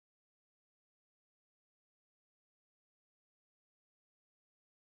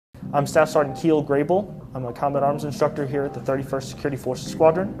I'm Staff Sergeant Keel Grable. I'm a combat arms instructor here at the 31st Security Forces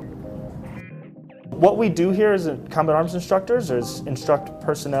Squadron. What we do here as combat arms instructors is instruct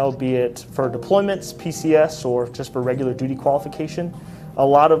personnel, be it for deployments, PCS, or just for regular duty qualification. A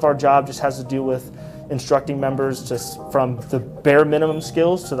lot of our job just has to do with instructing members just from the bare minimum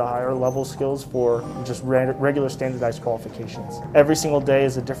skills to the higher level skills for just regular standardized qualifications. Every single day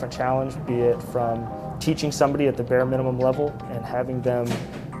is a different challenge, be it from teaching somebody at the bare minimum level and having them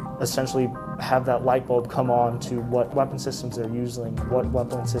essentially have that light bulb come on to what weapon systems they're using, what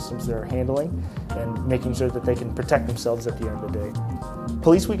weapon systems they're handling, and making sure that they can protect themselves at the end of the day.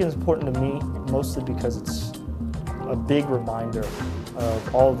 Police Week is important to me mostly because it's a big reminder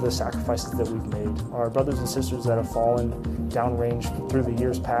of all of the sacrifices that we've made. Our brothers and sisters that have fallen downrange through the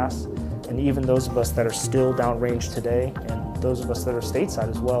years past, and even those of us that are still downrange today, and those of us that are stateside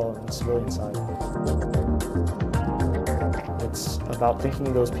as well, on the civilian side. It's about thinking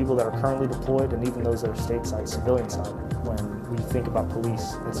of those people that are currently deployed and even those that are stateside, civilian side. When we think about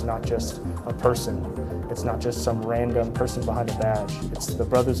police, it's not just a person. It's not just some random person behind a badge. It's the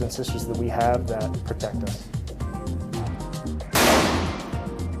brothers and sisters that we have that protect us.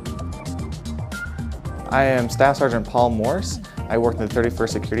 I am Staff Sergeant Paul Morse. I work in the 31st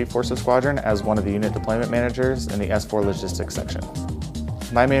Security Forces Squadron as one of the unit deployment managers in the S4 Logistics section.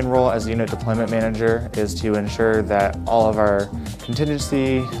 My main role as a unit deployment manager is to ensure that all of our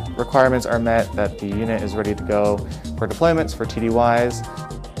contingency requirements are met, that the unit is ready to go for deployments, for TDYs.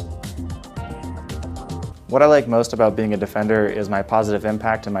 What I like most about being a defender is my positive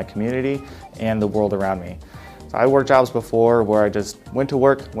impact in my community and the world around me. So I worked jobs before where I just went to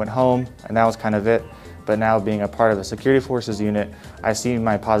work, went home, and that was kind of it. But now being a part of a security forces unit, I see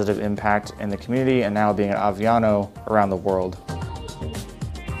my positive impact in the community and now being an Aviano around the world.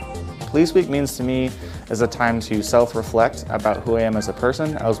 Police Week means to me is a time to self-reflect about who I am as a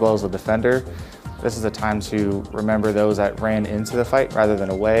person as well as a defender. This is a time to remember those that ran into the fight rather than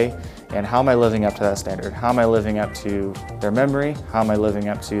away, and how am I living up to that standard? How am I living up to their memory? How am I living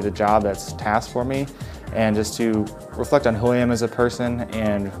up to the job that's tasked for me? And just to reflect on who I am as a person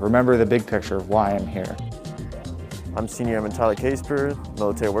and remember the big picture of why I'm here. I'm Senior Airman Tyler Casper,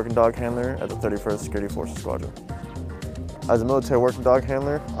 military working dog handler at the 31st Security Forces Squadron. As a military working dog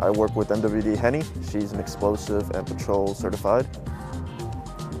handler, I work with MWD Henny. She's an explosive and patrol certified.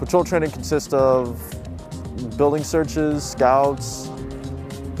 Patrol training consists of building searches, scouts,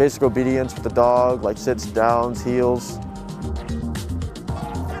 basic obedience with the dog, like sits, downs, heels.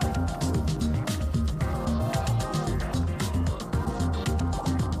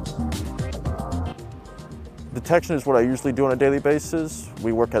 Detection is what I usually do on a daily basis.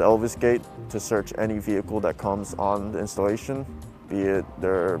 We work at Elvis Gate to search any vehicle that comes on the installation, be it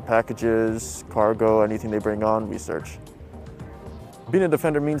their packages, cargo, anything they bring on, we search. Being a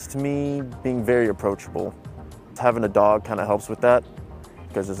defender means to me being very approachable. Having a dog kind of helps with that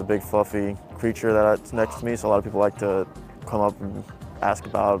because there's a big fluffy creature that's next to me, so a lot of people like to come up and ask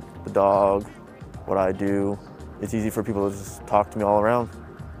about the dog, what I do. It's easy for people to just talk to me all around.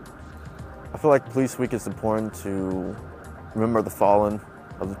 I feel like Police Week is important to remember the fallen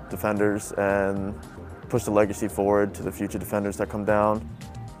of the defenders and push the legacy forward to the future defenders that come down.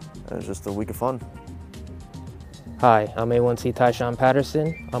 And it's just a week of fun. Hi, I'm A1C Tyshawn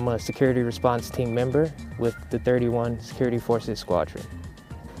Patterson. I'm a security response team member with the 31 Security Forces Squadron.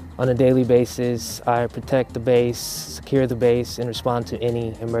 On a daily basis, I protect the base, secure the base, and respond to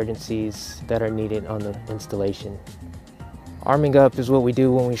any emergencies that are needed on the installation. Arming up is what we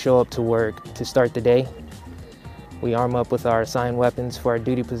do when we show up to work to start the day. We arm up with our assigned weapons for our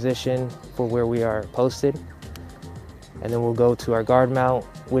duty position for where we are posted. And then we'll go to our guard mount,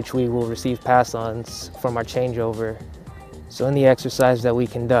 which we will receive pass-ons from our changeover. So in the exercise that we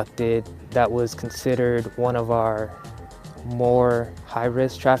conducted, that was considered one of our more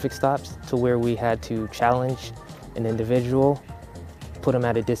high-risk traffic stops, to where we had to challenge an individual, put him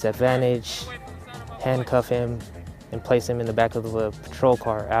at a disadvantage, handcuff him, and place him in the back of a patrol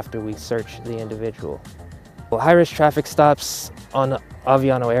car after we search the individual. Well, high-risk traffic stops on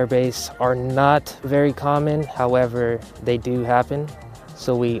Aviano Air Base are not very common. However, they do happen.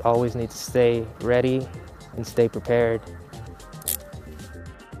 So we always need to stay ready and stay prepared.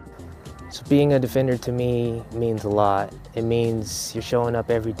 So being a defender to me means a lot. It means you're showing up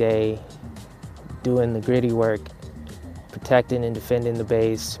every day, doing the gritty work, protecting and defending the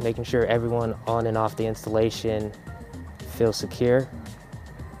base, making sure everyone on and off the installation feels secure.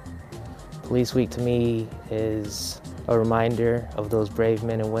 Police Week to me is a reminder of those brave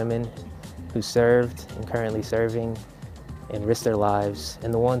men and women who served and currently serving and risked their lives,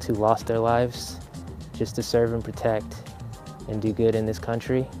 and the ones who lost their lives just to serve and protect and do good in this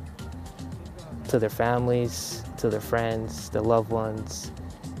country. to their families, to their friends, their loved ones,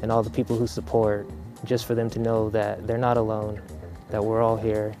 and all the people who support, just for them to know that they're not alone, that we're all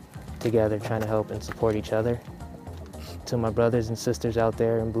here together trying to help and support each other. To my brothers and sisters out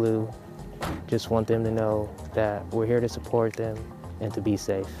there in blue, just want them to know that we're here to support them and to be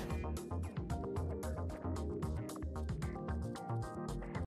safe.